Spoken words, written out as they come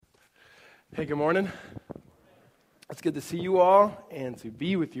Hey, good morning. It's good to see you all and to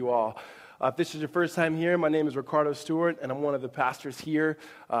be with you all. If this is your first time here, my name is Riccardo Stewart, and I'm one of the pastors here.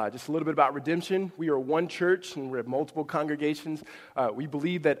 Just a little bit about Redemption. We are one church, and we have multiple congregations. We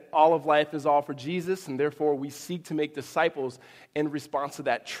believe that all of life is all for Jesus, and therefore we seek to make disciples in response to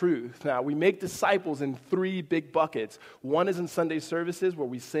that truth. Now, we make disciples in three big buckets. One is in Sunday services, where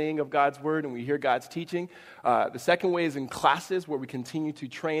we sing of God's word and we hear God's teaching. The second way is in classes, where we continue to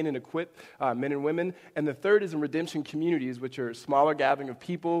train and equip men and women. And the third is in Redemption communities, which are a smaller gathering of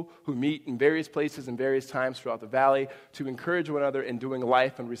people who meet in various places and various times throughout the valley to encourage one another in doing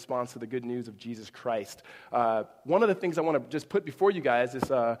life in response to the good news of Jesus Christ. One of the things I want to just put before you guys is,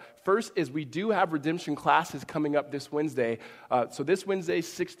 first is we do have Redemption classes coming up this Wednesday. So this Wednesday,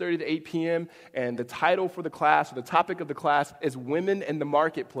 6:30 to 8 p.m., and the title for the class, or the topic of the class, is Women in the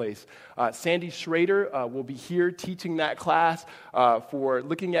Marketplace. Sandy Schrader will be here teaching that class for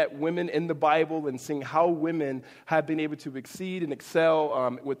looking at women in the Bible and seeing how women have been able to exceed and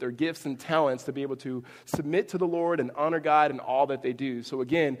excel with their gifts and talents to be able to submit to the Lord and honor God in all that they do. So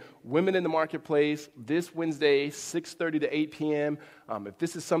again, Women in the Marketplace, this Wednesday, 6:30 to 8 p.m. If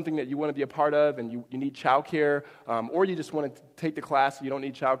this is something that you want to be a part of and you need childcare, or you just want to take the class and you don't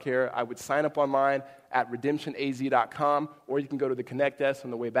need childcare, I would sign up online at redemptionaz.com, or you can go to the Connect desk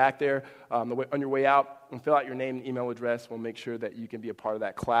on the way back there, on your way out, and fill out your name and email address. We'll make sure that you can be a part of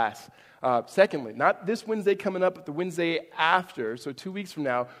that class. Secondly, not this Wednesday coming up, but the Wednesday after, so 2 weeks from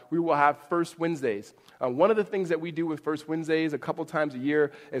now, we will have First Wednesdays. One of the things that we do with First Wednesdays a couple times a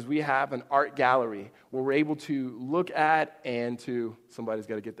year is we have an art gallery where we're able to look at and to, somebody's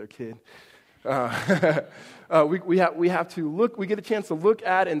got to get their kid. We get a chance to look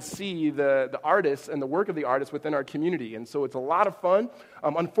at and see the artists and the work of the artists within our community. And so it's a lot of fun.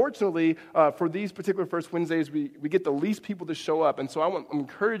 Unfortunately, for these particular First Wednesdays, we get the least people to show up. And so I'm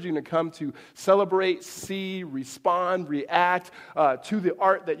encouraging you to come to celebrate, see, respond, react to the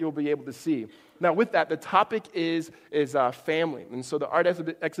art that you'll be able to see. Now, with that, the topic is family. And so the art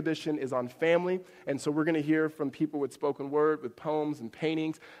exhibition is on family. And so we're going to hear from people with spoken word, with poems and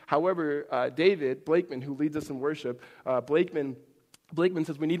paintings. However, David Blakeman, who leads us in worship, Blakeman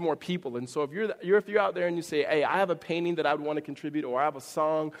says we need more people. And so if you're out there and you say, hey, I have a painting that I would want to contribute, or I have a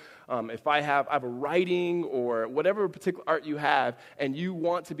song, if I have a writing or whatever particular art you have, and you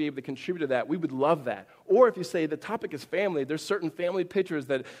want to be able to contribute to that, we would love that. Or if you say the topic is family, there's certain family pictures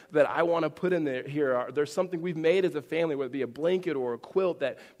that I want to put in there here. There's something we've made as a family, whether it be a blanket or a quilt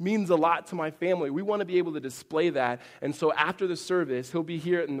that means a lot to my family. We want to be able to display that. And so after the service, he'll be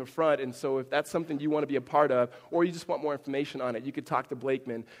here in the front. And so if that's something you want to be a part of, or you just want more information on it, you could talk to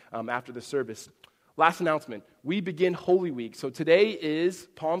Blakeman after the service. Last announcement, we begin Holy Week. So today is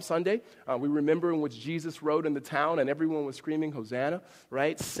Palm Sunday. We remember in which Jesus rode in the town and everyone was screaming, Hosanna,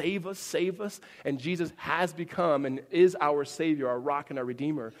 right? Save us, save us. And Jesus has become and is our Savior, our rock and our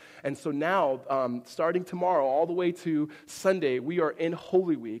Redeemer. And so now, starting tomorrow all the way to Sunday, we are in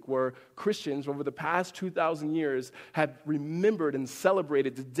Holy Week, where Christians over the past 2,000 years have remembered and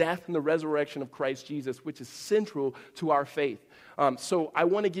celebrated the death and the resurrection of Christ Jesus, which is central to our faith. So I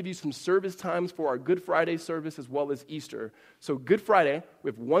want to give you some service times for our Good Friday service as well as Easter. So Good Friday, we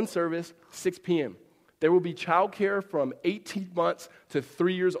have one service, 6 p.m. There will be childcare from 18 months to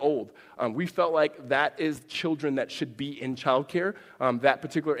 3 years old. We felt like that is children that should be in childcare, that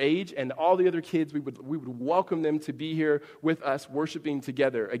particular age, and all the other kids, we would welcome them to be here with us worshiping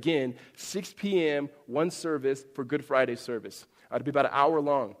together. Again, 6 p.m., one service for Good Friday service. It'll be about an hour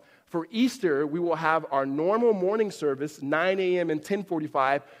long. For Easter, we will have our normal morning service, 9 a.m. and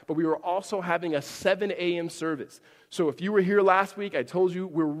 10:45, but we are also having a 7 a.m. service. So if you were here last week, I told you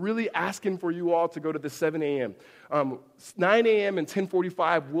we're really asking for you all to go to the 7 a.m. 9 a.m. and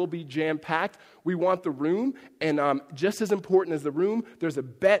 10:45 will be jam-packed. We want the room, and just as important as the room, there's a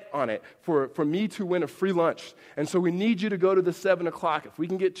bet on it for me to win a free lunch. And so we need you to go to the 7 o'clock. If we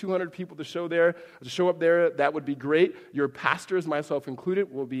can get 200 people to show up there, that would be great. Your pastors, myself included,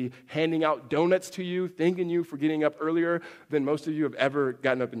 will be handing out donuts to you, thanking you for getting up earlier than most of you have ever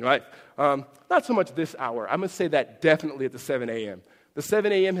gotten up in your life. Not so much this hour. I'm going to say that definitely at the 7 a.m. The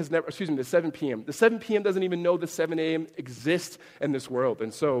 7 a.m. the 7 p.m. The 7 p.m. doesn't even know the 7 a.m. exists in this world.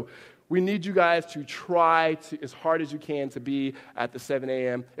 And so we need you guys to try as hard as you can to be at the 7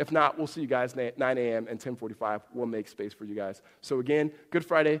 a.m. If not, we'll see you guys 9 a.m. and 10:45. We'll make space for you guys. So again, Good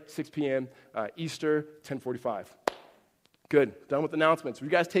Friday, 6 p.m., Easter, 10:45. Good. Done with announcements. You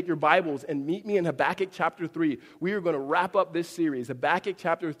guys take your Bibles and meet me in Habakkuk chapter 3. We are going to wrap up this series. Habakkuk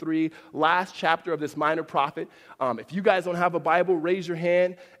chapter 3, last chapter of this minor prophet. If you guys don't have a Bible, raise your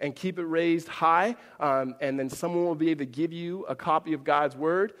hand and keep it raised high, and then someone will be able to give you a copy of God's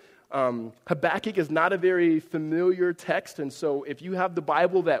Word. Habakkuk is not a very familiar text, and so if you have the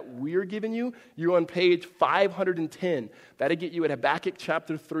Bible that we're giving you, you're on page 510. That'll get you at Habakkuk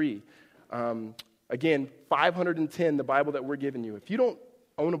chapter 3. Again, 510, the Bible that we're giving you. If you don't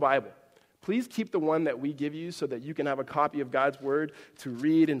own a Bible, please keep the one that we give you so that you can have a copy of God's Word to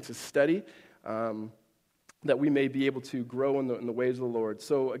read and to study, that we may be able to grow in the ways of the Lord.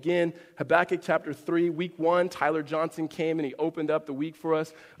 So again, Habakkuk chapter 3, week 1, Tyler Johnson came and he opened up the week for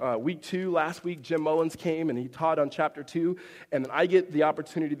us. Week 2, last week, Jim Mullins came and he taught on chapter 2. And then I get the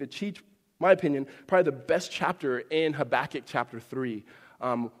opportunity to teach, my opinion, probably the best chapter in Habakkuk chapter 3.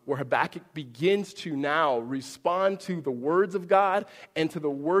 Where Habakkuk begins to now respond to the words of God and to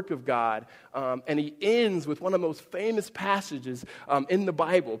the work of God. And he ends with one of the most famous passages in the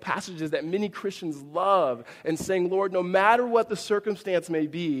Bible, passages that many Christians love, and saying, Lord, no matter what the circumstance may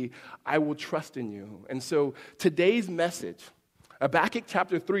be, I will trust in you. And so today's message, Habakkuk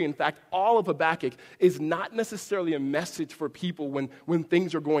chapter 3, in fact, all of Habakkuk is not necessarily a message for people when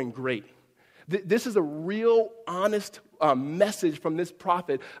things are going great. This is a real, honest message from this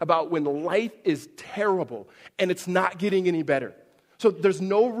prophet about when life is terrible and it's not getting any better. So there's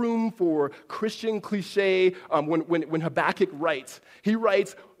no room for Christian cliche when Habakkuk writes. He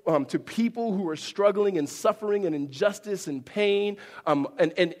writes to people who are struggling and suffering and injustice and pain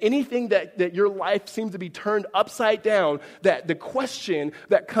and anything that your life seems to be turned upside down, that the question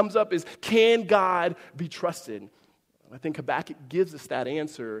that comes up is, can God be trusted? I think Habakkuk gives us that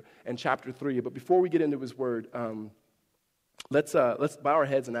answer in chapter 3. But before we get into his word, let's bow our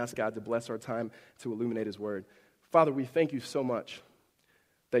heads and ask God to bless our time to illuminate his word. Father, we thank you so much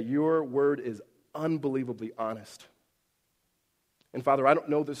that your word is unbelievably honest. And Father, I don't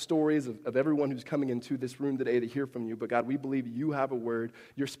know the stories of everyone who's coming into this room today to hear from you, but God, we believe you have a word.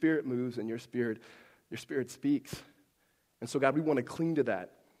 Your Spirit moves and your Spirit speaks. And so God, we want to cling to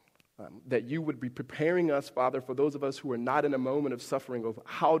that. That you would be preparing us, Father, for those of us who are not in a moment of suffering, of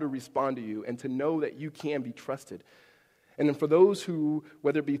how to respond to you and to know that you can be trusted. And then for those who,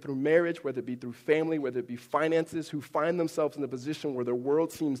 whether it be through marriage, whether it be through family, whether it be finances, who find themselves in a position where their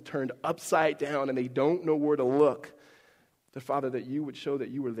world seems turned upside down and they don't know where to look, that, Father, that you would show that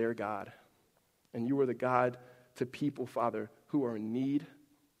you are their God. And you are the God to people, Father, who are in need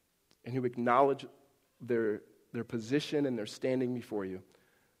and who acknowledge their position and their standing before you.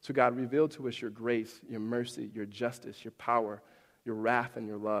 So God, reveal to us your grace, your mercy, your justice, your power, your wrath, and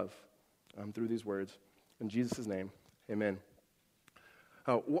your love through these words. In Jesus' name, amen.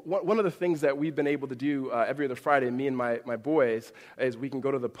 One of the things that we've been able to do every other Friday, me and my boys, is we can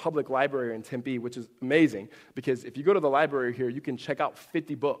go to the public library in Tempe, which is amazing, because if you go to the library here, you can check out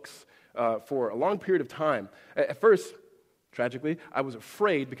 50 books for a long period of time. At first, tragically, I was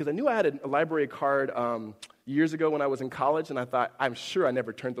afraid because I knew I had a library card years ago when I was in college, and I thought, I'm sure I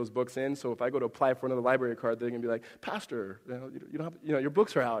never turned those books in, so if I go to apply for another library card, they're going to be like, Pastor, you don't have, your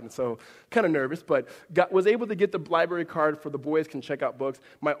books are out, and so kind of nervous, but was able to get the library card for the boys can check out books.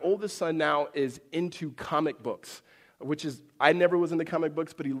 My oldest son now is into comic books, which is, I never was into comic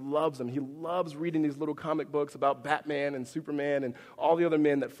books, but he loves them. He loves reading these little comic books about Batman and Superman and all the other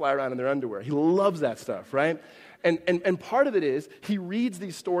men that fly around in their underwear. He loves that stuff, right? And part of it is he reads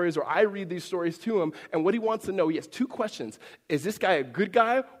these stories, or I read these stories to him, and what he wants to know, he has two questions. Is this guy a good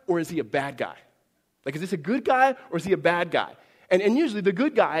guy, or is he a bad guy? Like, is this a good guy, or is he a bad guy? And usually the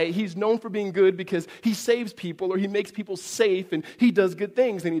good guy, he's known for being good because he saves people, or he makes people safe, and he does good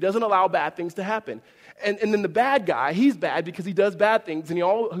things, and he doesn't allow bad things to happen. And then the bad guy, he's bad because he does bad things, and he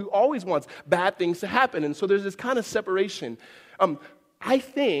always wants bad things to happen. And so there's this kind of separation. I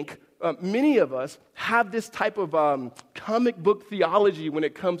think many of us have this type of comic book theology when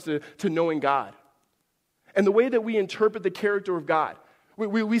it comes to knowing God. And the way that we interpret the character of God.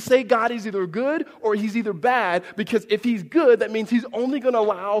 We say God is either good or he's either bad, because if he's good, that means he's only going to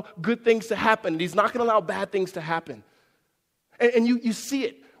allow good things to happen. He's not going to allow bad things to happen. And you see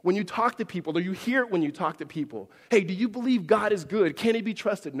it when you talk to people, or you hear it when you talk to people. Hey, do you believe God is good? Can he be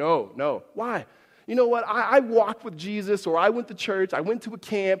trusted? No. Why? You know what? I walked with Jesus, or I went to church, I went to a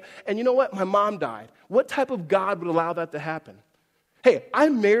camp, and you know what? My mom died. What type of God would allow that to happen? Hey, I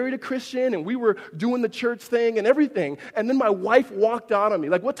married a Christian, and we were doing the church thing and everything, and then my wife walked out on me.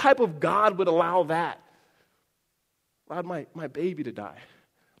 Like, what type of God would allow that? Allowed my baby to die.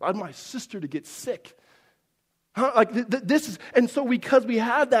 Allowed my sister to get sick. Like, this is, and so because we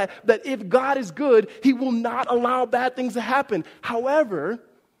have that if God is good, he will not allow bad things to happen. However,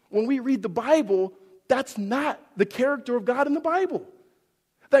 when we read the Bible, that's not the character of God in the Bible.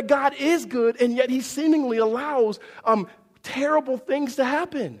 That God is good, and yet he seemingly allows terrible things to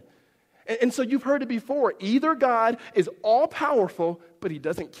happen. And so you've heard it before. Either God is all-powerful, but he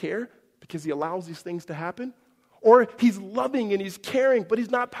doesn't care because he allows these things to happen, or he's loving and he's caring, but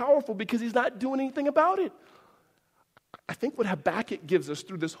he's not powerful because he's not doing anything about it. I think what Habakkuk gives us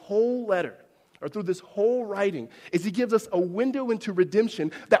through this whole letter, or through this whole writing, is he gives us a window into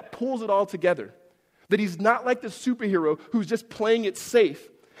redemption that pulls it all together. That he's not like the superhero who's just playing it safe.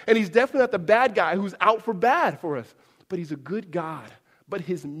 And he's definitely not the bad guy who's out for bad for us. But he's a good God. But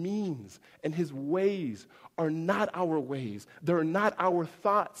his means and his ways are not our ways. They're not our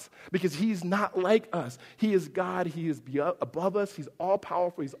thoughts. Because he's not like us. He is God. He is above us. He's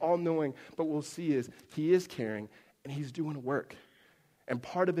all-powerful. He's all-knowing. But what we'll see is he is caring and he's doing work. And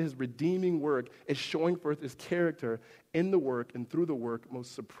part of his redeeming work is showing forth his character in the work and through the work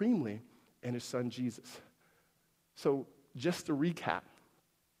most supremely in his son Jesus. So just to recap,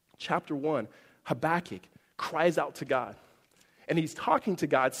 chapter 1, Habakkuk cries out to God. And he's talking to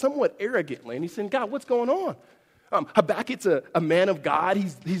God somewhat arrogantly. And he's saying, God, what's going on? Habakkuk's a man of God.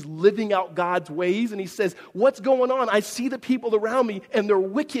 He's living out God's ways. And he says, what's going on? I see the people around me, and they're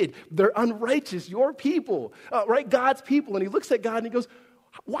wicked. They're unrighteous. Your people, right? God's people. And he looks at God and he goes,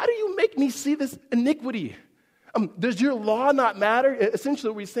 why do you make me see this iniquity? Does your law not matter?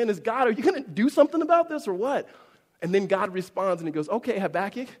 Essentially what he's saying is, God, are you going to do something about this or what? And then God responds and he goes, okay,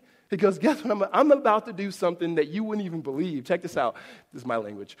 Habakkuk. He goes, guess what? I'm about to do something that you wouldn't even believe. Check this out. This is my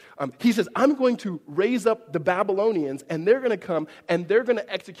language. He says, I'm going to raise up the Babylonians, and they're going to come, and they're going to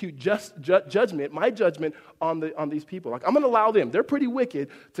execute judgment, my judgment on these people. Like, I'm going to allow them. They're pretty wicked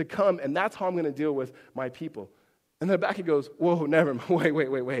to come, and that's how I'm going to deal with my people. And then Habakkuk goes, whoa, never mind.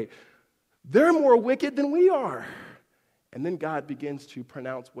 Wait. They're more wicked than we are. And then God begins to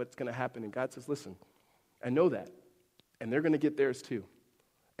pronounce what's going to happen. And God says, listen, I know that. And they're going to get theirs too.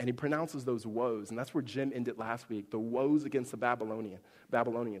 And he pronounces those woes. And that's where Jim ended last week, the woes against the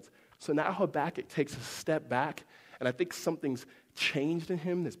Babylonians. So now Habakkuk takes a step back. And I think something's changed in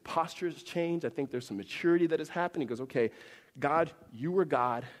him. His posture has changed. I think there's some maturity that has happened. He goes, okay, God, you are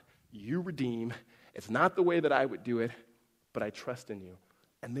God. You redeem. It's not the way that I would do it, but I trust in you.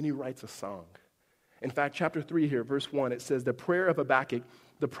 And then he writes a song. In fact, chapter 3 here, verse 1, it says, the prayer of Habakkuk,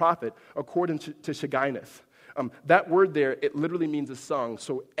 the prophet, according to Shigionoth. That word there, it literally means a song.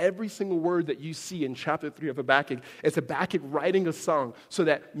 So every single word that you see in chapter 3 of Habakkuk is Habakkuk writing a song so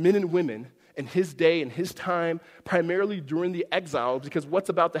that men and women in his day and his time, primarily during the exile, because what's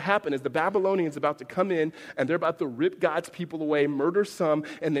about to happen is the Babylonians about to come in and they're about to rip God's people away, murder some,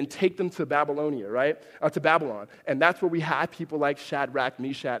 and then take them to Babylonia, right? To Babylon. And that's where we have people like Shadrach,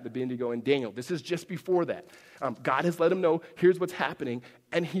 Meshach, Abednego, and Daniel. This is just before that. God has let them know, here's what's happening,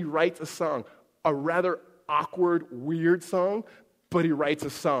 and he writes a song, a rather awkward, weird song, but he writes a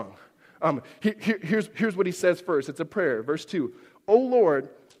song. Here's what he says first. It's a prayer. Verse 2, O Lord,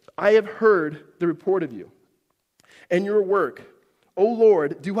 I have heard the report of you and your work. O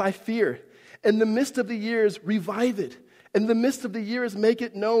Lord, do I fear? In the midst of the years, revive it. In the midst of the years, make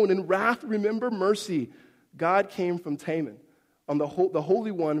it known. In wrath, remember mercy. God came from Teman, on the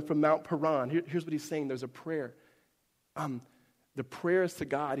Holy One from Mount Paran. Here's what he's saying. There's a prayer. The prayer is to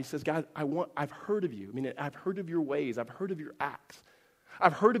God. He says, God, I've heard of you. I mean, I've heard of your ways. I've heard of your acts.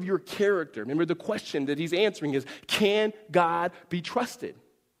 I've heard of your character. Remember, the question that he's answering is, can God be trusted?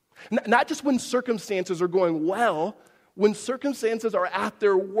 Not just when circumstances are going well, when circumstances are at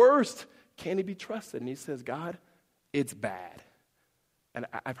their worst, can he be trusted? And he says, God, it's bad. And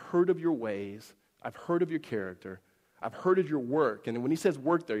I've heard of your ways. I've heard of your character. I've heard of your work. And when he says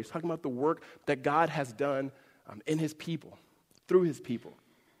work there, he's talking about the work that God has done in his people, through his people.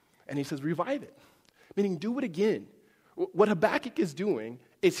 And he says, revive it, meaning do it again. What Habakkuk is doing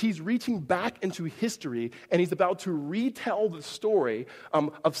is he's reaching back into history and he's about to retell the story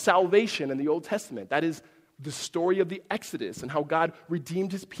of salvation in the Old Testament. That is the story of the Exodus and how God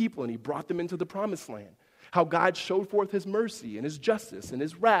redeemed his people and he brought them into the promised land. How God showed forth his mercy and his justice and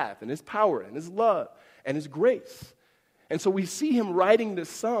his wrath and his power and his love and his grace. And so we see him writing this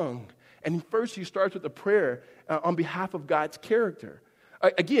song. And first he starts with a prayer on behalf of God's character.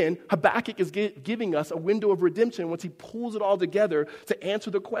 Again, Habakkuk is giving us a window of redemption once he pulls it all together to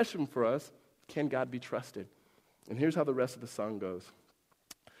answer the question for us, can God be trusted? And here's how the rest of the song goes.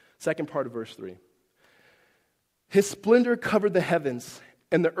 Second part of verse 3. His splendor covered the heavens,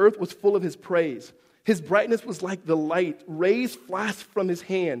 and the earth was full of his praise. His brightness was like the light. Rays flashed from his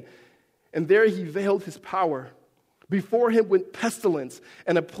hand, and there he veiled his power. Before him went pestilence,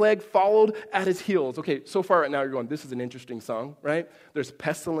 and a plague followed at his heels. Okay, so far right now you're going, this is an interesting song, right? There's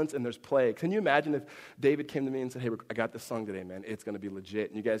pestilence and there's plague. Can you imagine if David came to me and said, hey, I got this song today, man. It's going to be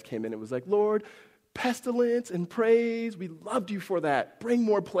legit. And you guys came in and it was like, Lord, pestilence and praise, we loved you for that. Bring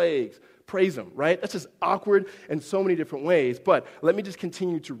more plagues. Praise him, right? That's just awkward in so many different ways. But let me just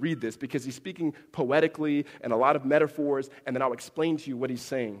continue to read this because he's speaking poetically and a lot of metaphors, and then I'll explain to you what he's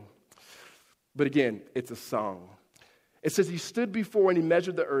saying. But again, it's a song. It says, he stood before and he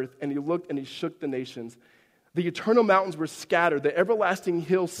measured the earth, and he looked and he shook the nations. The eternal mountains were scattered. The everlasting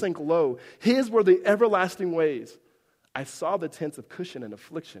hills sank low. His were the everlasting ways. I saw the tents of Cushan in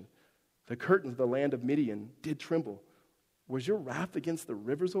affliction. The curtains of the land of Midian did tremble. Was your wrath against the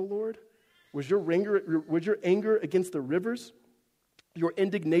rivers, O Lord? Was your anger against the rivers? Your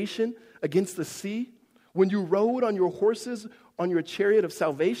indignation against the sea? When you rode on your horses on your chariot of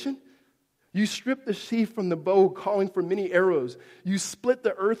salvation? You stripped the sheaf from the bow, calling for many arrows. You split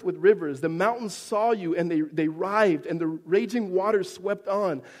the earth with rivers. The mountains saw you, and they writhed, and the raging waters swept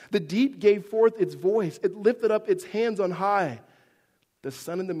on. The deep gave forth its voice. It lifted up its hands on high. The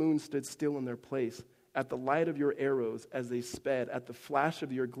sun and the moon stood still in their place. At the light of your arrows as they sped, at the flash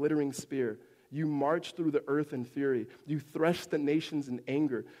of your glittering spear, you marched through the earth in fury. You threshed the nations in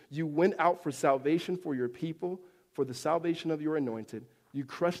anger. You went out for salvation for your people, for the salvation of your anointed. You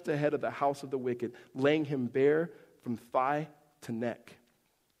crushed the head of the house of the wicked, laying him bare from thigh to neck.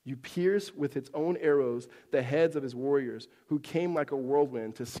 You pierced with its own arrows the heads of his warriors, who came like a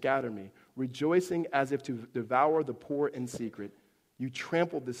whirlwind to scatter me, rejoicing as if to devour the poor in secret. You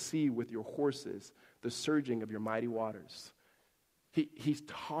trampled the sea with your horses, the surging of your mighty waters. He's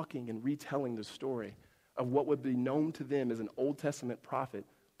talking and retelling the story of what would be known to them as an Old Testament prophet,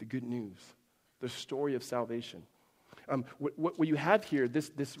 the good news, the story of salvation. What you have here,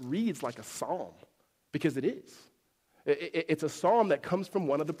 this reads like a psalm, because it is. It's a psalm that comes from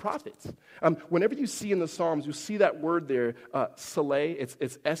one of the prophets. Whenever you see in the Psalms, you see that word there, Selah,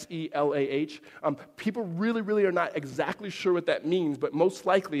 it's S-E-L-A-H. People really are not exactly sure what that means, but most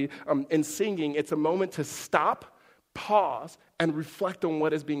likely in singing, it's a moment to stop, pause, and reflect on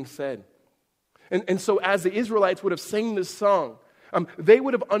what is being said. And so as the Israelites would have sang this song, they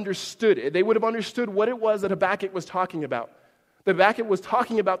would have understood it. They would have understood what it was that Habakkuk was talking about. Habakkuk was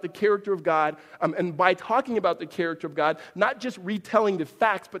talking about the character of God, and by talking about the character of God, not just retelling the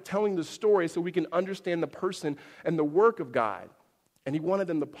facts, but telling the story so we can understand the person and the work of God. And he wanted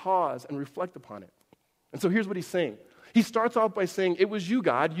them to pause and reflect upon it. And so here's what he's saying. He starts off by saying, it was you,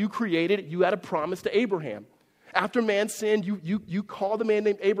 God. You created it. You had a promise to Abraham. After man sinned, you called a man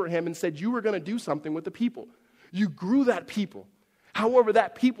named Abraham and said you were going to do something with the people. You grew that people. However,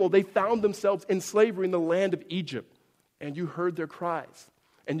 that people, they found themselves in slavery in the land of Egypt. And you heard their cries.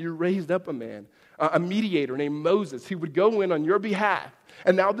 And you raised up a man, a mediator named Moses, who would go in on your behalf.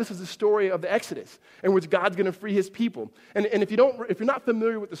 And now this is the story of the Exodus, in which God's going to free his people. And if you're not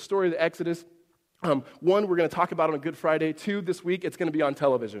familiar with the story of the Exodus, one, we're going to talk about it on Good Friday. Two, this week, it's going to be on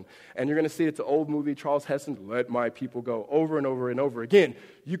television. And you're going to see it's an old movie, Charles Heston's Let My People Go, over and over and over again.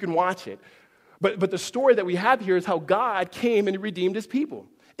 You can watch it. But the story that we have here is how God came and redeemed his people.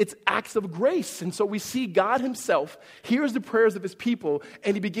 It's acts of grace. And so we see God himself hears the prayers of his people,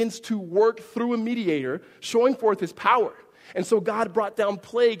 and he begins to work through a mediator, showing forth his power. And so God brought down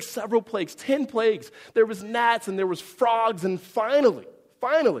plagues, several plagues, 10 plagues. There was gnats and there was frogs, and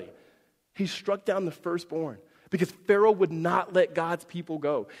finally, he struck down the firstborn because Pharaoh would not let God's people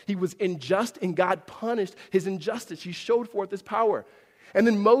go. He was unjust, and God punished his injustice. He showed forth his power. And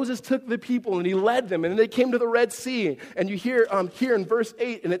then Moses took the people and he led them, and then they came to the Red Sea. And you hear here in verse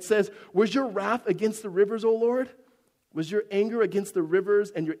 8, and it says, was your wrath against the rivers, O Lord? Was your anger against the rivers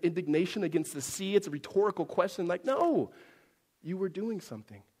and your indignation against the sea? It's a rhetorical question, like, no, you were doing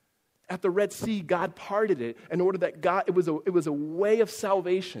something. At the Red Sea, God parted it in order that it was a way of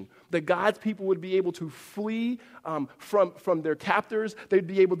salvation, that God's people would be able to flee from their captors. They'd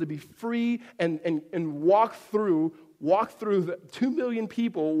be able to be free and walk through the 2 million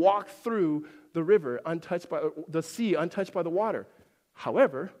people walk through the river untouched by the sea, untouched by the water.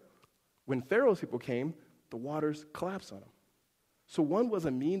 However, when Pharaoh's people came, the waters collapsed on them. So one was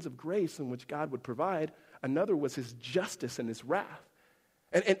a means of grace in which God would provide. Another was his justice and his wrath.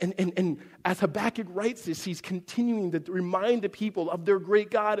 And as Habakkuk writes this, he's continuing to remind the people of their great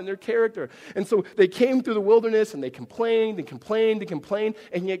God and their character. And so they came through the wilderness and they complained,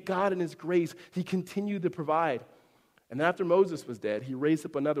 and yet God in his grace, he continued to provide. And then after Moses was dead, he raised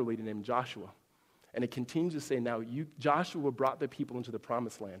up another leader named Joshua. And it continues to say, now Joshua brought the people into the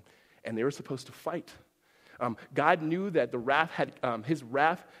promised land, and they were supposed to fight. God knew that his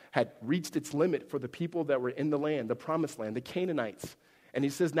wrath had reached its limit for the people that were in the land, the promised land, the Canaanites. And he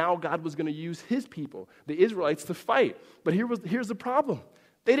says now God was going to use his people, the Israelites, to fight. But here's the problem.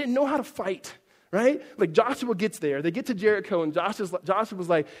 They didn't know how to fight, right? Like Joshua gets there. They get to Jericho, and Joshua was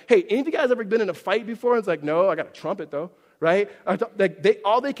like, hey, any of you guys ever been in a fight before? And it's like, no, I got a trumpet though, right?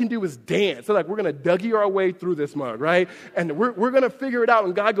 All they can do is dance. They're like, we're going to Dougie our way through this mug, right? And we're going to figure it out.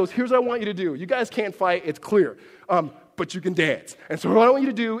 And God goes, here's what I want you to do. You guys can't fight. It's clear. But you can dance. And so what I want you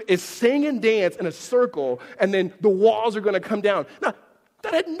to do is sing and dance in a circle, and then the walls are going to come down. Now,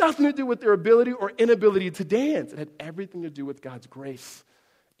 that had nothing to do with their ability or inability to dance. It had everything to do with God's grace.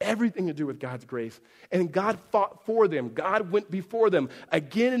 Everything to do with God's grace. And God fought for them. God went before them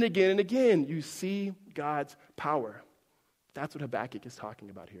again and again and again. You see God's power. That's what Habakkuk is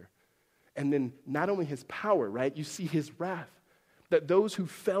talking about here. And then not only his power, right? You see his wrath. That those who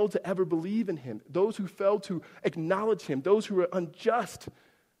failed to ever believe in him, those who failed to acknowledge him, those who were unjust,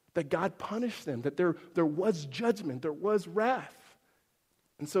 that God punished them, that there was judgment, there was wrath.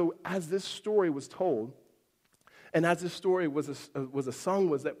 And so as this story was told, and as this story was a song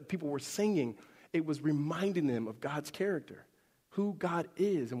was that people were singing, it was reminding them of God's character, who God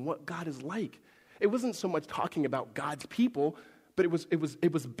is and what God is like. It wasn't so much talking about God's people, but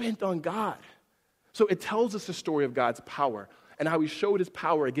it was bent on God. So it tells us the story of God's power and how he showed his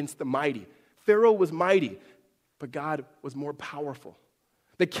power against the mighty. Pharaoh was mighty, but God was more powerful.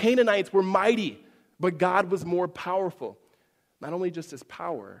 The Canaanites were mighty, but God was more powerful. Not only just his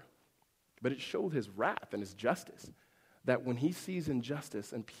power, but it showed his wrath and his justice. That when he sees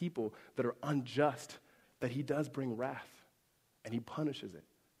injustice and people that are unjust, that he does bring wrath, and he punishes it,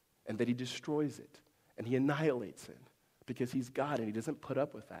 and that he destroys it, and he annihilates it, because he's God and he doesn't put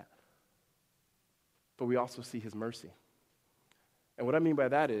up with that. But we also see his mercy. And what I mean by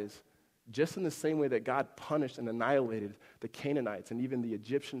that is, just in the same way that God punished and annihilated the Canaanites and even the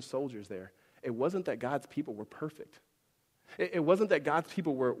Egyptian soldiers there, it wasn't that God's people were perfect. It wasn't that God's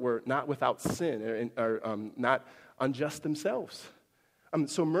people were not without sin or not unjust themselves.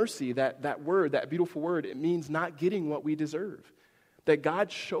 So mercy, that word, that beautiful word, it means not getting what we deserve. That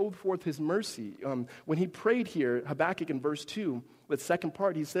God showed forth his mercy. When he prayed here, Habakkuk in verse 2, the second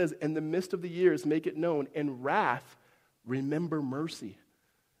part, he says, in the midst of the years, make it known, in wrath, remember mercy.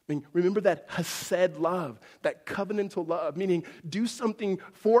 Remember that hesed love, that covenantal love, meaning do something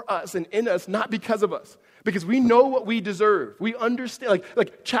for us and in us, not because of us. Because we know what we deserve. We understand,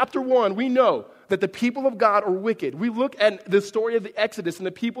 like chapter 1, we know that the people of God are wicked. We look at the story of the Exodus, and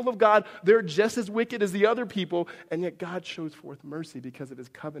the people of God, they're just as wicked as the other people, and yet God shows forth mercy because of his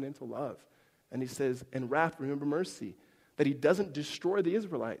covenantal love. And he says, in wrath, remember mercy, that he doesn't destroy the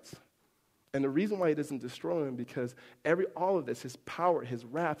Israelites. And the reason why he doesn't destroy them, because all of this, his power, his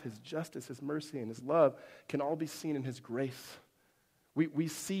wrath, his justice, his mercy, and his love can all be seen in his grace. We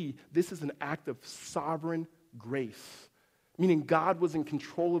see this is an act of sovereign grace, meaning God was in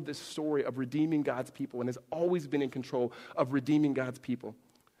control of this story of redeeming God's people and has always been in control of redeeming God's people.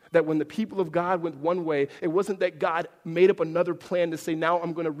 That when the people of God went one way, it wasn't that God made up another plan to say, now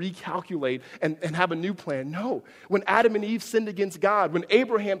I'm going to recalculate and have a new plan. No. When Adam and Eve sinned against God, when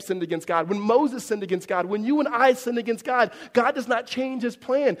Abraham sinned against God, when Moses sinned against God, when you and I sinned against God, God does not change his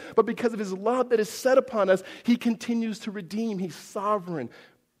plan. But because of his love that is set upon us, he continues to redeem. He's sovereign,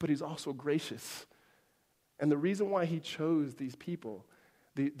 but he's also gracious. And the reason why he chose these people,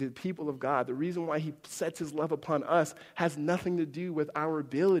 the people of God, the reason why he sets his love upon us has nothing to do with our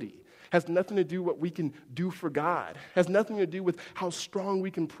ability, has nothing to do with what we can do for God, has nothing to do with how strong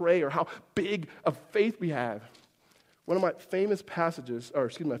we can pray or how big of faith we have. One of my famous passages,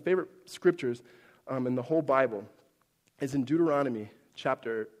 my favorite scriptures in the whole Bible is in Deuteronomy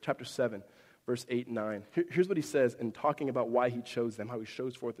chapter 7, verse 8 and 9. Here's what he says in talking about why he chose them, how he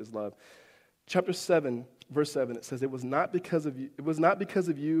shows forth his love. Chapter 7, verse 7, it says, it was not because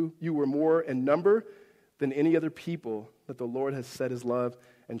of you, you were more in number than any other people that the Lord has set his love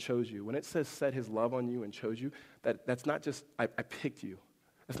and chose you. When it says set his love on you and chose you, that's not just, I picked you.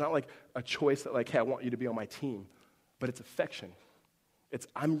 It's not like a choice that hey, I want you to be on my team. But it's affection. It's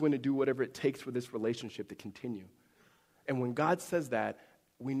I'm going to do whatever it takes for this relationship to continue. And when God says that,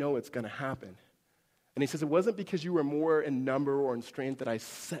 we know it's going to happen. And he says, it wasn't because you were more in number or in strength that I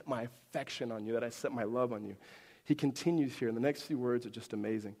set my affection on you, that I set my love on you. He continues here, and the next few words are just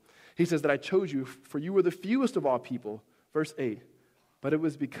amazing. He says that I chose you, for you were the fewest of all people. Verse 8, but it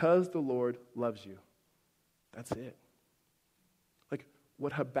was because the Lord loves you. That's it.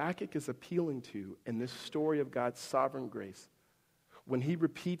 What Habakkuk is appealing to in this story of God's sovereign grace, when he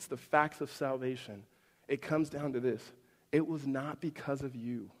repeats the facts of salvation, it comes down to this. It was not because of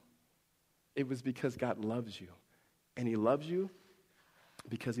you. It was because God loves you. And he loves you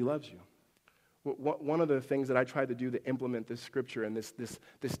because he loves you. One of the things that I tried to do to implement this scripture and this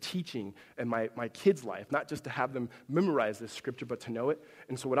teaching in my kids' life, not just to have them memorize this scripture, but to know it.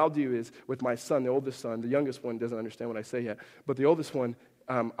 And so what I'll do is, with my son, the oldest son, the youngest one doesn't understand what I say yet, but the oldest one,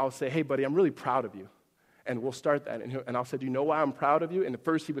 I'll say, hey, buddy, I'm really proud of you. And we'll start that. And I'll say, do you know why I'm proud of you? And at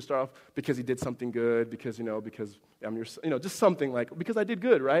first he would start off because he did something good, because I'm your, just something like, because I did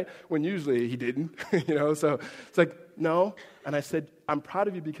good, right? When usually he didn't, So it's like, no. And I said, I'm proud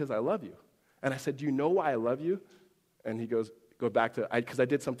of you because I love you. And I said, do you know why I love you? And he goes back to, because I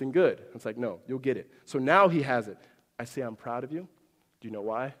did something good. It's like, no, you'll get it. So now he has it. I say, I'm proud of you. Do you know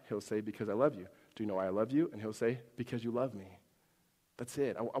why? He'll say, because I love you. Do you know why I love you? And he'll say, because you love me. That's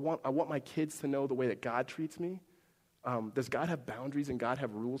it. I want my kids to know the way that God treats me. Does God have boundaries and God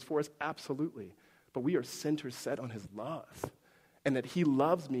have rules for us? Absolutely. But we are center set on his love. And that he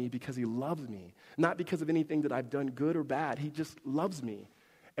loves me because he loves me. Not because of anything that I've done good or bad. He just loves me.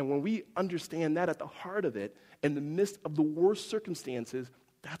 And when we understand that at the heart of it, in the midst of the worst circumstances,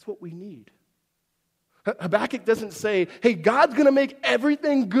 that's what we need. Habakkuk doesn't say, hey, God's going to make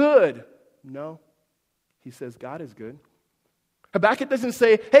everything good. No. He says, God is good. Habakkuk doesn't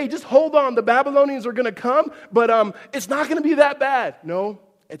say, hey, just hold on, the Babylonians are going to come, but it's not going to be that bad. No,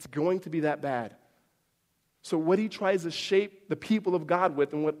 it's going to be that bad. So what he tries to shape the people of God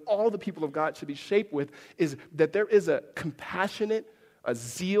with, and what all the people of God should be shaped with, is that there is a compassionate, a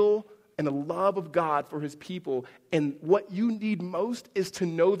zeal, and a love of God for his people. And what you need most is to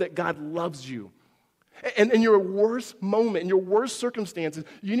know that God loves you. And in your worst moment, in your worst circumstances,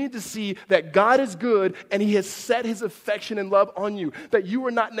 you need to see that God is good and he has set his affection and love on you. That you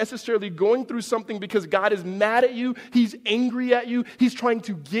are not necessarily going through something because God is mad at you, he's angry at you, he's trying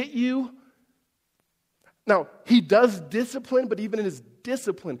to get you. Now, he does discipline, but even in his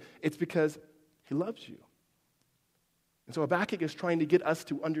discipline, it's because he loves you. And so Habakkuk is trying to get us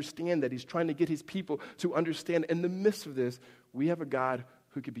to understand that. He's trying to get his people to understand in the midst of this, we have a God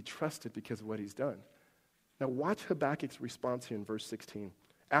who could be trusted because of what he's done. Now watch Habakkuk's response here in verse 16,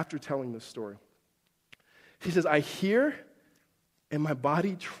 after telling this story. He says, I hear and my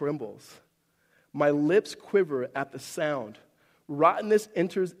body trembles. My lips quiver at the sound. Rottenness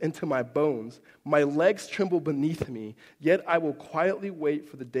enters into my bones. My legs tremble beneath me. Yet I will quietly wait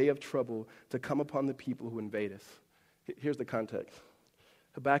for the day of trouble to come upon the people who invade us. Here's the context.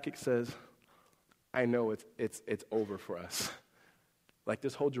 Habakkuk says, I know it's over for us. Like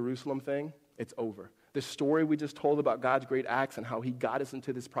this whole Jerusalem thing, it's over. The story we just told about God's great acts and how he got us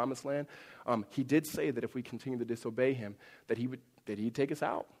into this promised land, he did say that if we continue to disobey him, that he'd take us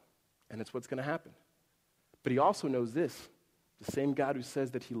out. And that's what's going to happen. But he also knows this. The same God who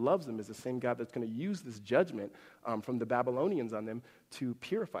says that he loves them is the same God that's going to use this judgment from the Babylonians on them to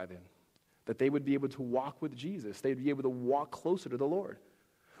purify them. That they would be able to walk with Jesus. They'd be able to walk closer to the Lord.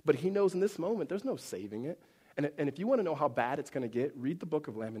 But he knows in this moment, there's no saving it. And if you want to know how bad it's going to get, read the book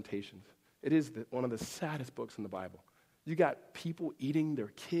of Lamentations. It is one of the saddest books in the Bible. You got people eating their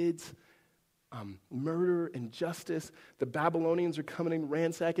kids, murder, injustice. The Babylonians are coming and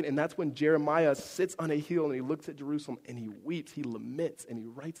ransacking, and that's when Jeremiah sits on a hill and he looks at Jerusalem and he weeps, he laments, and he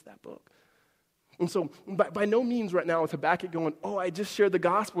writes that book. And so by no means right now is Habakkuk going, oh, I just shared the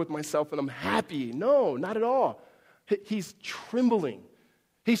gospel with myself and I'm happy. No, not at all. He's trembling.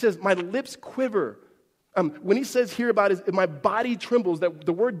 He says, my lips quiver. When he says here about my body trembles, that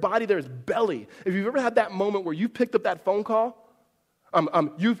the word body there is belly. If you've ever had that moment where you've picked up that phone call,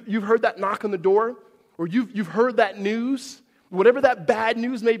 you've heard that knock on the door, or you've heard that news, whatever that bad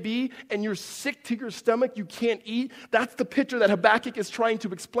news may be, and you're sick to your stomach, you can't eat, that's the picture that Habakkuk is trying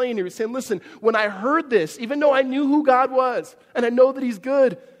to explain here. He's saying, listen, when I heard this, even though I knew who God was, and I know that he's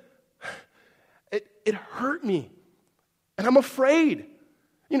good, it hurt me, and I'm afraid.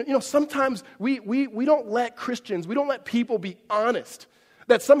 Sometimes we don't let Christians, we don't let people be honest.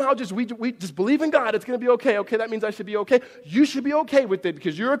 That somehow we just believe in God, it's going to be okay. Okay, that means I should be okay. You should be okay with it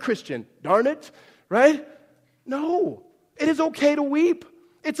because you're a Christian. Darn it, right? No, it is okay to weep.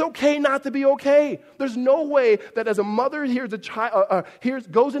 It's okay not to be okay. There's no way that as a mother hears a child,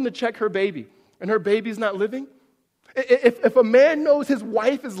 goes in to check her baby, and her baby's not living. If a man knows his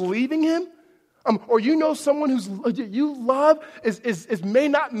wife is leaving him, or someone you love may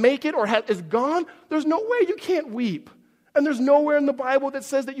not make it or is gone, there's no way you can't weep. And there's nowhere in the Bible that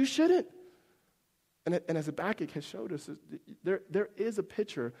says that you shouldn't. And as Habakkuk has showed us, there is a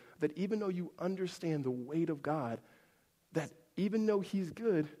picture that even though you understand the weight of God, that even though he's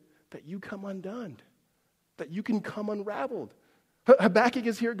good, that you come undone, that you can come unraveled. Habakkuk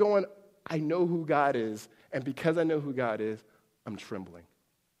is here going, I know who God is, and because I know who God is, I'm trembling.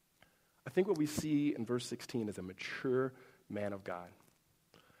 I think what we see in verse 16 is a mature man of God,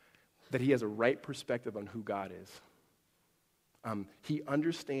 that he has a right perspective on who God is. He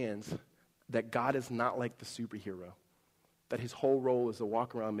understands that God is not like the superhero, that his whole role is to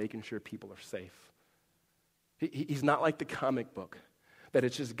walk around making sure people are safe. He's not like the comic book, that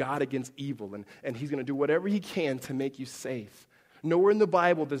it's just God against evil, and he's going to do whatever he can to make you safe. Nowhere in the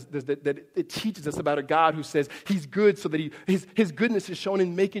Bible that it teaches us about a God who says he's good so that his goodness is shown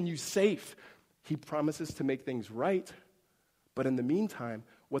in making you safe. He promises to make things right, but in the meantime,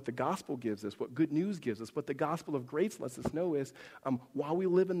 what the gospel gives us, what good news gives us, what the gospel of grace lets us know is while we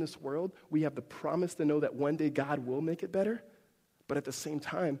live in this world, we have the promise to know that one day God will make it better, but at the same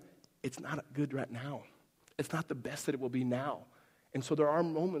time, it's not good right now. It's not the best that it will be now. And so there are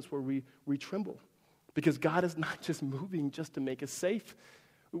moments where we tremble because God is not just moving just to make us safe.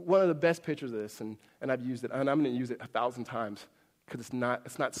 One of the best pictures of this, and I've used it, and I'm going to use it 1,000 times because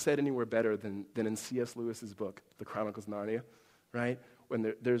it's not said anywhere better than in C.S. Lewis's book, The Chronicles of Narnia, right?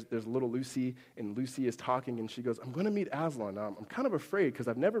 When there's little Lucy, and Lucy is talking, and she goes, I'm going to meet Aslan. I'm kind of afraid because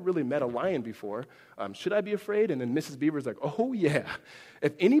I've never really met a lion before. Should I be afraid? And then Mrs. Beaver's like, oh, yeah.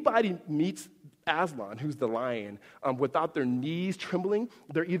 If anybody meets Aslan, who's the lion, without their knees trembling,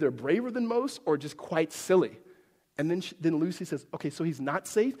 they're either braver than most or just quite silly. And then Lucy says, okay, so he's not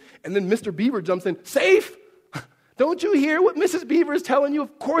safe? And then Mr. Beaver jumps in, safe? Don't you hear what Mrs. Beaver is telling you?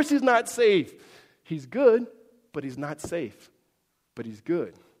 Of course he's not safe. He's good, but he's not safe. But he's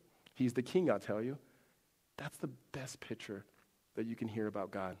good. He's the king, I'll tell you. That's the best picture that you can hear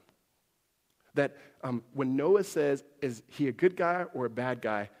about God. That when Noah says, is he a good guy or a bad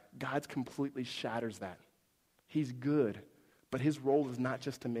guy, God completely shatters that. He's good, but his role is not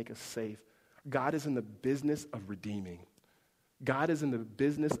just to make us safe. God is in the business of redeeming. God is in the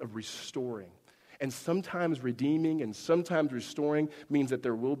business of restoring. And sometimes redeeming and sometimes restoring means that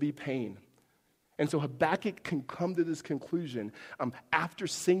there will be pain. And so Habakkuk can come to this conclusion after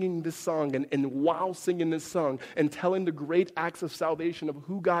singing this song and while singing this song and telling the great acts of salvation of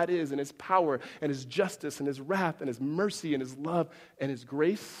who God is and his power and his justice and his wrath and his mercy and his love and his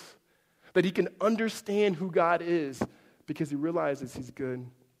grace, that he can understand who God is because he realizes he's good,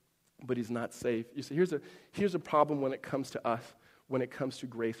 but he's not safe. You see, here's a problem when it comes to us, when it comes to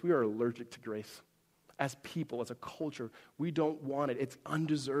grace. We are allergic to grace. As people, as a culture, we don't want it. It's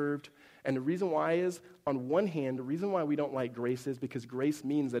undeserved. And the reason why is, on one hand, the reason why we don't like grace is because grace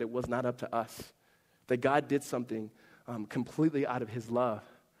means that it was not up to us, that God did something completely out of his love.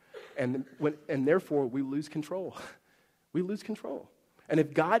 And therefore, we lose control. We lose control. And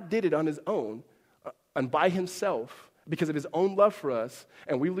if God did it on his own and by himself, because of his own love for us,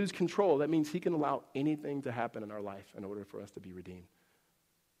 and we lose control, that means he can allow anything to happen in our life in order for us to be redeemed.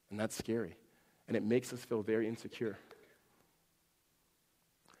 And that's scary. And it makes us feel very insecure.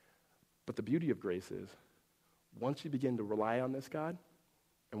 But the beauty of grace is, once you begin to rely on this God,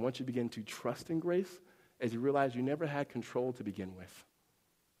 and once you begin to trust in grace, as you realize you never had control to begin with,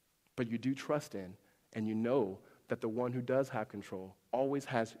 but you do trust in, and you know that the one who does have control always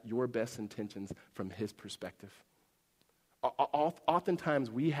has your best intentions from his perspective. Oftentimes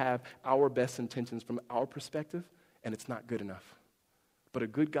we have our best intentions from our perspective, and it's not good enough. But a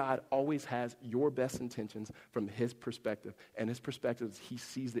good God always has your best intentions from his perspective. And his perspective is he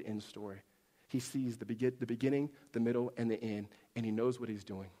sees the end story. He sees the beginning, the middle, and the end. And he knows what he's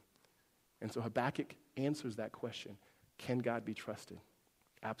doing. And so Habakkuk answers that question. Can God be trusted?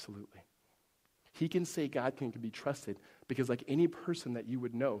 Absolutely. He can say God can be trusted because like any person that you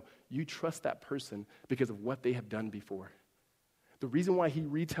would know, you trust that person because of what they have done before. The reason why he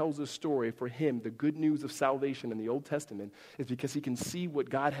retells the story for him, the good news of salvation in the Old Testament, is because he can see what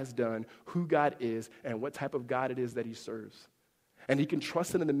God has done, who God is, and what type of God it is that he serves. And he can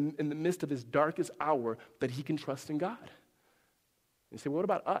trust it in the midst of his darkest hour that he can trust in God. And you say, well, what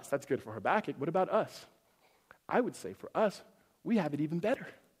about us? That's good for Habakkuk. What about us? I would say for us, we have it even better.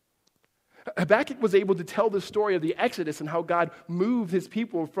 Habakkuk was able to tell the story of the Exodus and how God moved his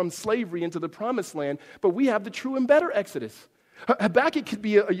people from slavery into the promised land, but we have the true and better Exodus. Habakkuk could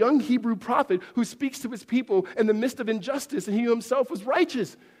be a young Hebrew prophet who speaks to his people in the midst of injustice, and he himself was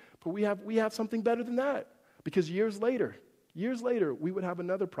righteous. But we have something better than that, because years later, we would have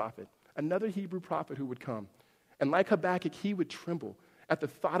another prophet, another Hebrew prophet who would come. And like Habakkuk, he would tremble at the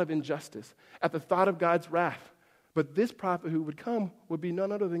thought of injustice, at the thought of God's wrath. But this prophet who would come would be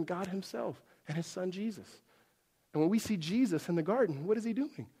none other than God himself and his son Jesus. And when we see Jesus in the garden, what is he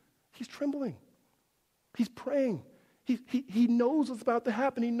doing? He's trembling. He's praying. He knows what's about to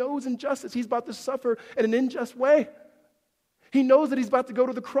happen. He knows injustice. He's about to suffer in an unjust way. He knows that he's about to go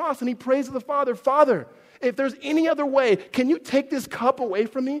to the cross, and he prays to the Father, Father, if there's any other way, can you take this cup away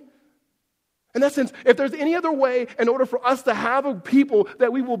from me? In essence, if there's any other way in order for us to have a people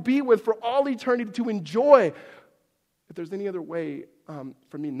that we will be with for all eternity to enjoy, if there's any other way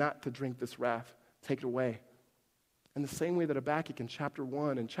for me not to drink this wrath, take it away. In the same way that Habakkuk in chapter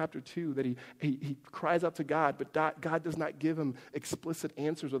 1 and chapter 2, that he cries out to God, but God does not give him explicit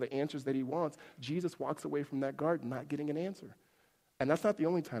answers or the answers that he wants. Jesus walks away from that garden not getting an answer. And that's not the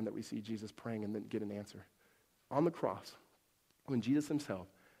only time that we see Jesus praying and then get an answer. On the cross, when Jesus himself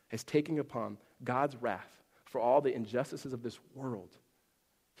is taking upon God's wrath for all the injustices of this world,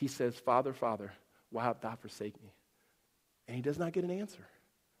 he says, Father, Father, why hast thou forsaken me? And he does not get an answer.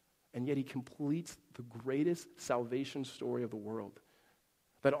 And yet he completes the greatest salvation story of the world.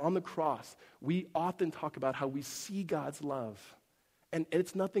 That on the cross, we often talk about how we see God's love. And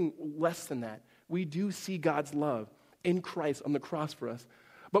it's nothing less than that. We do see God's love in Christ on the cross for us.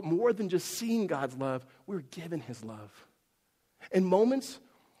 But more than just seeing God's love, we're given his love. In moments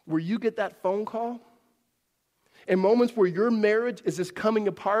where you get that phone call, in moments where your marriage is just coming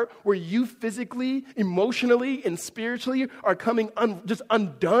apart, where you physically, emotionally, and spiritually are coming just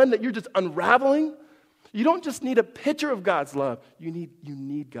undone, that you're just unraveling, you don't just need a picture of God's love. You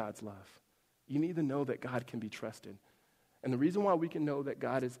need God's love. You need to know that God can be trusted. And the reason why we can know that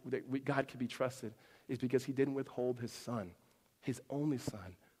God can be trusted is because he didn't withhold his son, his only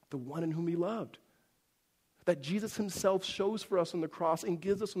son, the one in whom he loved. That Jesus himself shows for us on the cross and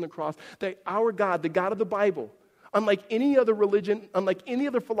gives us on the cross that our God, the God of the Bible, unlike any other religion, unlike any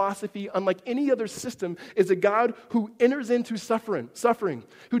other philosophy, unlike any other system, is a God who enters into suffering,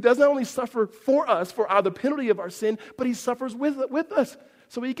 who does not only suffer for us, for the penalty of our sin, but he suffers with us.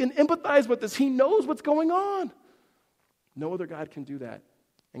 So he can empathize with us. He knows what's going on. No other God can do that.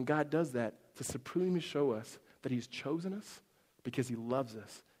 And God does that to supremely show us that he's chosen us because he loves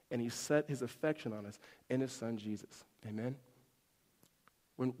us and he set his affection on us in his son Jesus. Amen?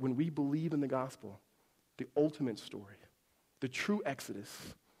 When we believe in the gospel, the ultimate story, the true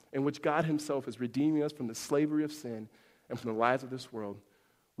exodus in which God himself is redeeming us from the slavery of sin and from the lies of this world,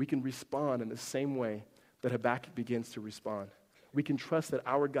 we can respond in the same way that Habakkuk begins to respond. We can trust that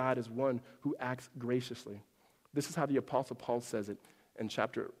our God is one who acts graciously. This is how the Apostle Paul says it in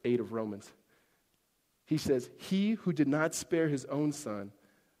chapter 8 of Romans. He says, he who did not spare his own son,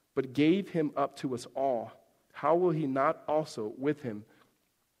 but gave him up to us all, how will he not also with him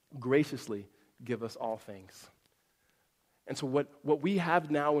graciously give us all things? And so what we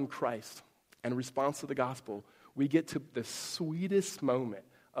have now in Christ, in response to the gospel, we get to the sweetest moment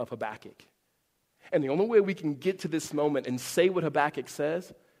of Habakkuk. And the only way we can get to this moment and say what Habakkuk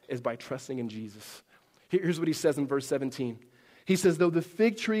says is by trusting in Jesus. Here's what he says in verse 17. He says, though the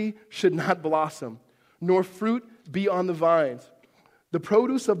fig tree should not blossom, nor fruit be on the vines, the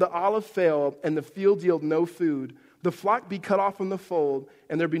produce of the olive fail, and the field yield no food, the flock be cut off from the fold,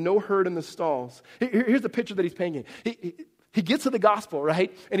 and there be no herd in the stalls. Here's the picture that he's painting. He gets to the gospel,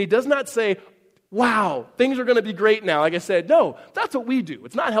 right? And he does not say, wow, things are going to be great now. Like I said, no, that's what we do.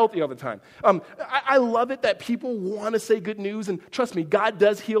 It's not healthy all the time. I love it that people want to say good news, and trust me, God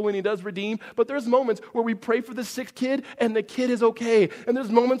does heal and he does redeem, but there's moments where we pray for the sick kid and the kid is okay, and there's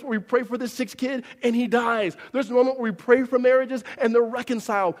moments where we pray for the sick kid and he dies. There's a moment where we pray for marriages and they're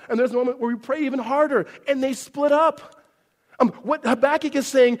reconciled, and there's a moment where we pray even harder and they split up. What Habakkuk is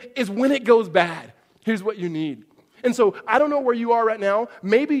saying is when it goes bad, here's what you need. And so I don't know where you are right now.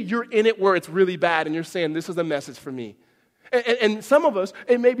 Maybe you're in it where it's really bad and you're saying, this is a message for me. And some of us,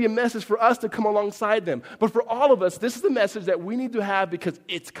 it may be a message for us to come alongside them. But for all of us, this is the message that we need to have because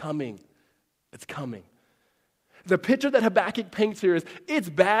it's coming. It's coming. The picture that Habakkuk paints here is it's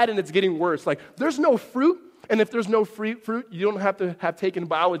bad and it's getting worse. Like there's no fruit. And if there's no fruit, you don't have to have taken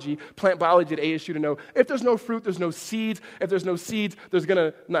plant biology at ASU to know. If there's no fruit, there's no seeds. If there's no seeds, there's going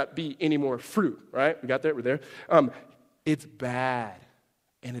to not be any more fruit, right? We got that? We're there. It's bad,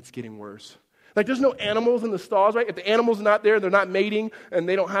 and it's getting worse. Like there's no animals in the stalls, right? If the animal's not there, they're not mating, and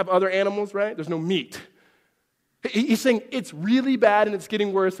they don't have other animals, right? There's no meat. He's saying it's really bad, and it's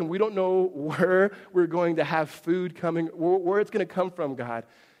getting worse, and we don't know where we're going to have food coming, where it's going to come from, God.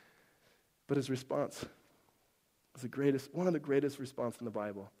 But his response is one of the greatest responses in the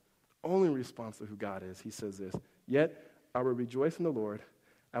Bible. Only response to who God is. He says this, yet I will rejoice in the Lord.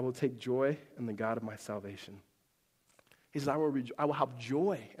 I will take joy in the God of my salvation. He says, I will have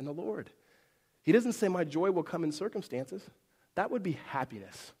joy in the Lord. He doesn't say my joy will come in circumstances. That would be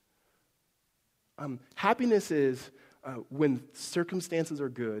happiness. Happiness is when circumstances are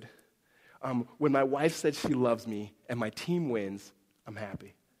good. When my wife says she loves me and my team wins, I'm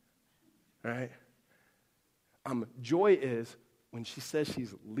happy. All right? Joy is when she says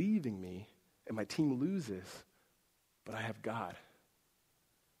she's leaving me and my team loses, but I have God.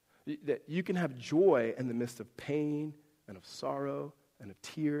 That you can have joy in the midst of pain and of sorrow and of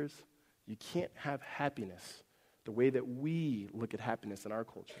tears. You can't have happiness the way that we look at happiness in our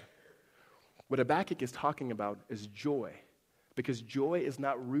culture. What Habakkuk is talking about is joy, because joy is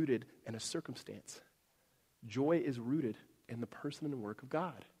not rooted in a circumstance. Joy is rooted in the person and work of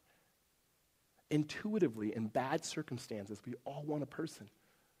God. Intuitively, in bad circumstances, we all want a person.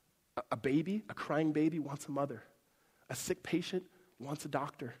 A baby, a crying baby wants a mother. A sick patient wants a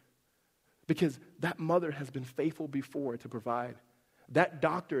doctor, because that mother has been faithful before to provide. That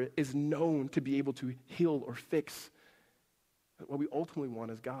doctor is known to be able to heal or fix. What we ultimately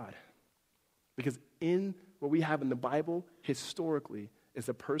want is God. Because in what we have in the Bible, historically, is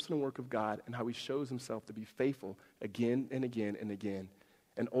the person and work of God and how he shows himself to be faithful again and again and again.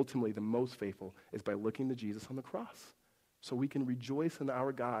 And ultimately, the most faithful is by looking to Jesus on the cross. So we can rejoice in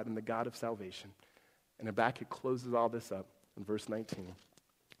our God and the God of salvation. And Habakkuk closes all this up in verse 19.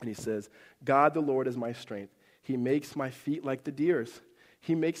 And he says, God the Lord is my strength. He makes my feet like the deer's.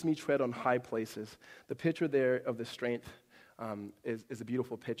 He makes me tread on high places. The picture there of the strength is a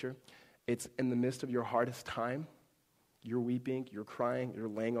beautiful picture. It's in the midst of your hardest time. You're weeping, you're crying, you're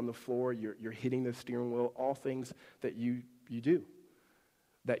laying on the floor, you're hitting the steering wheel, all things that you do.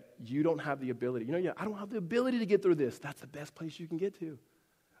 That you don't have the ability. I don't have the ability to get through this. That's the best place you can get to.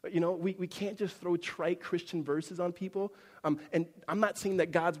 We can't just throw trite Christian verses on people. And I'm not saying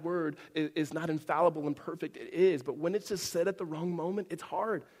that God's word is not infallible and perfect. It is. But when it's just said at the wrong moment, it's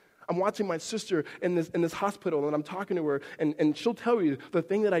hard. I'm watching my sister in this hospital, and I'm talking to her, and she'll tell you the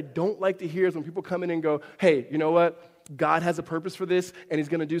thing that I don't like to hear is when people come in and go, hey, you know what? God has a purpose for this, and he's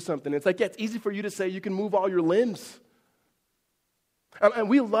going to do something. It's like, yeah, it's easy for you to say you can move all your limbs. And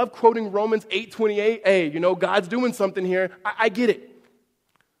we love quoting Romans 8:28. Hey, God's doing something here. I get it.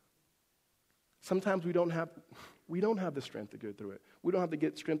 Sometimes we don't have the strength to go through it. We don't have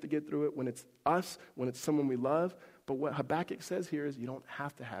the strength to get through it when it's us, when it's someone we love. But what Habakkuk says here is you don't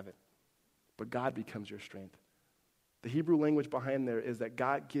have to have it. But God becomes your strength. The Hebrew language behind there is that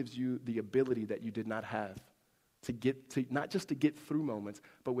God gives you the ability that you did not have to not just to get through moments,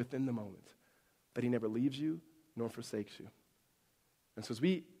 but within the moments. That he never leaves you nor forsakes you. And so as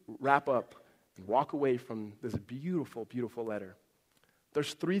we wrap up and walk away from this beautiful, beautiful letter,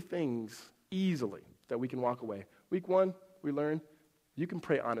 there's 3 things easily that we can walk away. Week 1, we learn you can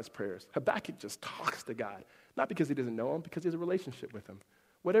pray honest prayers. Habakkuk just talks to God, not because he doesn't know him, because he has a relationship with him.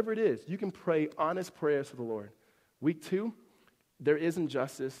 Whatever it is, you can pray honest prayers to the Lord. Week 2, there is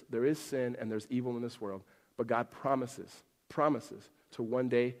injustice, there is sin, and there's evil in this world, but God promises to one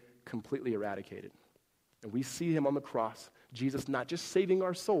day completely eradicate it. And we see him on the cross, Jesus not just saving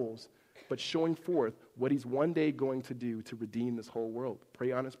our souls, but showing forth what he's one day going to do to redeem this whole world.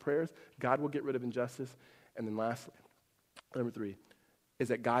 Pray honest prayers. God will get rid of injustice. And then lastly, number 3, is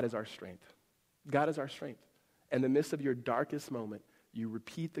that God is our strength. God is our strength. In the midst of your darkest moment, you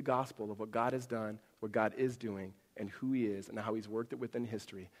repeat the gospel of what God has done, what God is doing, and who he is, and how he's worked it within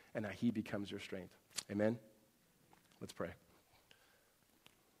history, and how he becomes your strength. Amen? Let's pray.